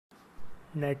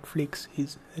Netflix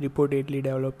is reportedly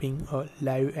developing a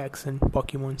live-action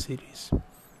Pokemon series.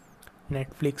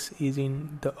 Netflix is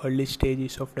in the early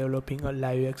stages of developing a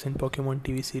live-action Pokemon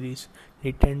TV series.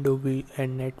 Nintendo Wii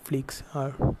and Netflix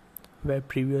were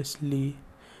previously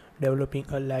developing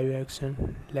a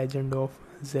live-action Legend of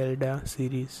Zelda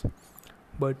series,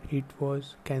 but it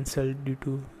was cancelled due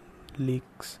to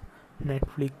leaks.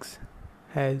 Netflix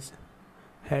has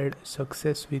had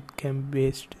success with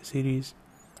game-based series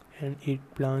and it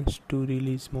plans to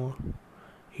release more.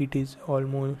 It is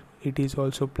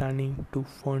also planning to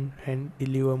fund and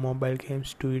deliver mobile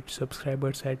games to its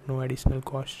subscribers at no additional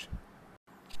cost.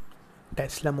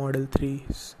 Tesla Model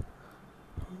 3's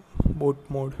boat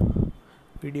mode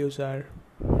videos are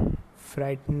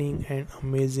frightening and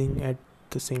amazing at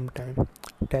the same time.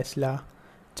 Tesla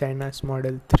China's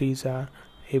Model 3s are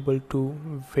able to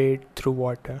wade through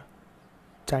water.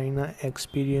 China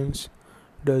experiences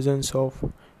dozens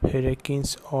of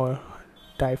hurricanes or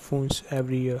typhoons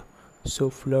every year, so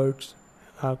floods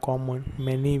are common.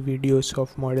 Many videos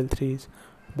of Model 3's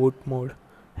boat mode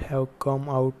have come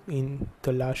out in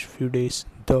the last few days.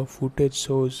 The footage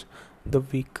shows the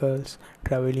vehicles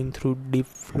traveling through deep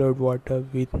flood water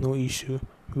with no issue.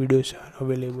 Videos are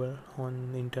available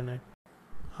on the internet.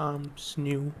 ARM's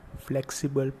new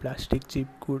flexible plastic chip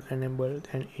could enable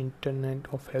an Internet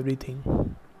of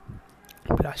Everything.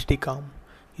 Plastic Arm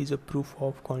is a proof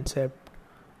of concept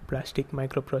plastic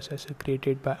microprocessor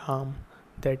created by ARM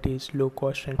that is low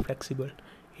cost and flexible.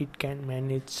 It can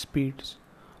manage speeds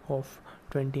of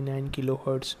 29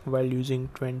 kHz while using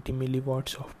 20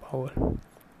 milliwatts of power.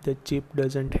 The chip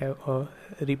doesn't have a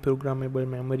reprogrammable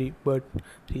memory, but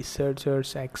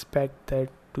researchers expect that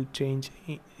to change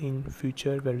in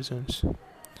future versions.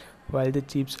 While the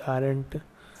chips aren't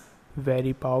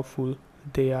very powerful,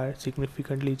 they are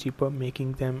significantly cheaper,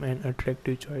 making them an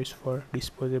attractive choice for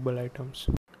disposable items.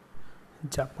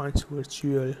 Japan's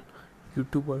virtual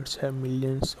YouTubers have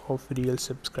millions of real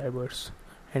subscribers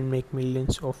and make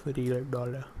millions of real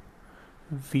dollars.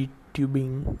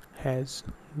 VTubing has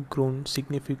grown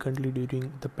significantly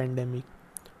during the pandemic.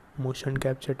 Motion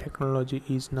capture technology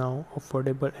is now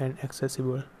affordable and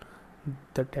accessible.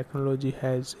 The technology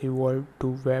has evolved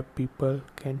to where people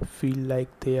can feel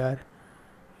like they are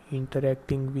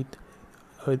interacting with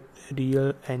a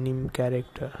real anime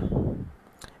character.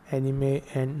 Anime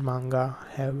and manga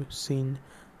have seen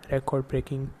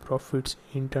record-breaking profits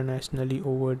internationally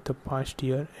over the past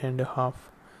year and a half.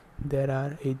 There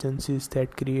are agencies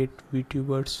that create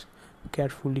VTubers,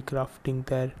 carefully crafting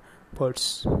their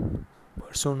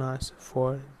personas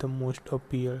for the most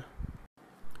appeal.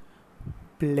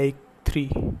 Blake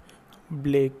 3.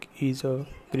 Blake is a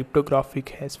cryptographic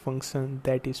hash function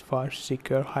that is fast,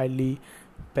 secure, highly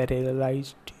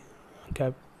parallelized,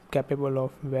 capable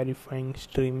of verifying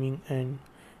streaming and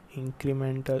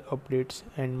incremental updates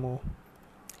and more.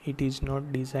 It is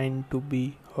not designed to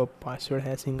be a password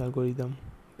hashing algorithm.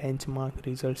 Benchmark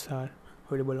results are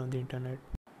available on the internet.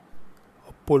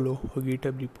 Apollo, a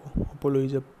GitHub repo. Apollo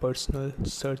is a personal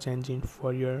search engine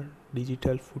for your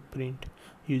digital footprint.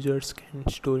 Users can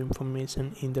store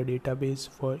information in the database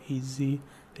for easy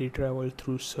retrieval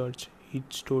through search. It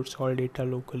stores all data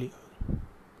locally.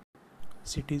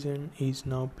 Citizen is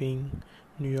now paying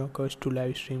New Yorkers to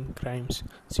live stream crimes.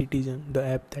 Citizen, the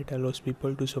app that allows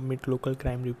people to submit local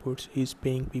crime reports, is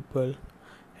paying people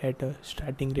at a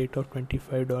starting rate of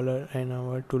 $25 an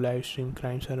hour to live stream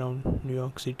crimes around New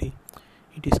York City.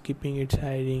 It is keeping its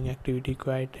hiring activity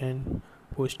quiet and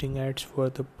posting ads for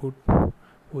the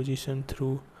position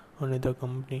through another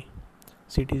company.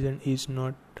 Citizen is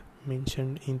not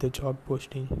mentioned in the job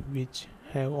posting, which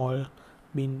have all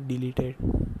been deleted.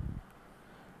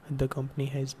 The company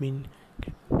has been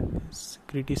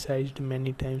criticized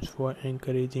many times for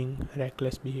encouraging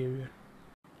reckless behavior.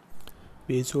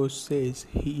 Bezos says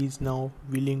he is now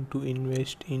willing to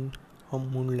invest in a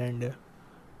moonlander.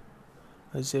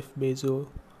 Jeff Bezos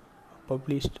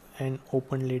published an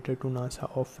open letter to NASA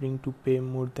offering to pay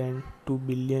more than $2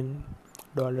 billion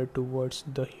towards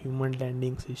the Human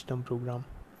Landing System program.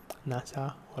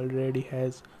 NASA already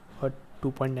has a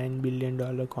 $2.9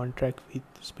 billion contract with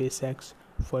SpaceX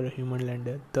for a human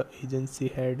lander. The agency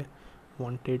had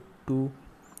wanted two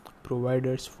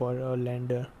providers for a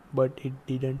lander, but it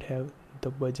didn't have the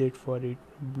budget for it.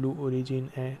 Blue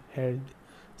Origin had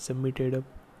submitted a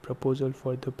proposal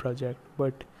for the project,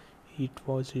 but it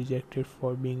was rejected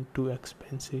for being too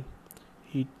expensive.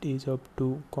 It is up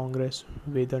to Congress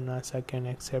whether NASA can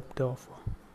accept the offer.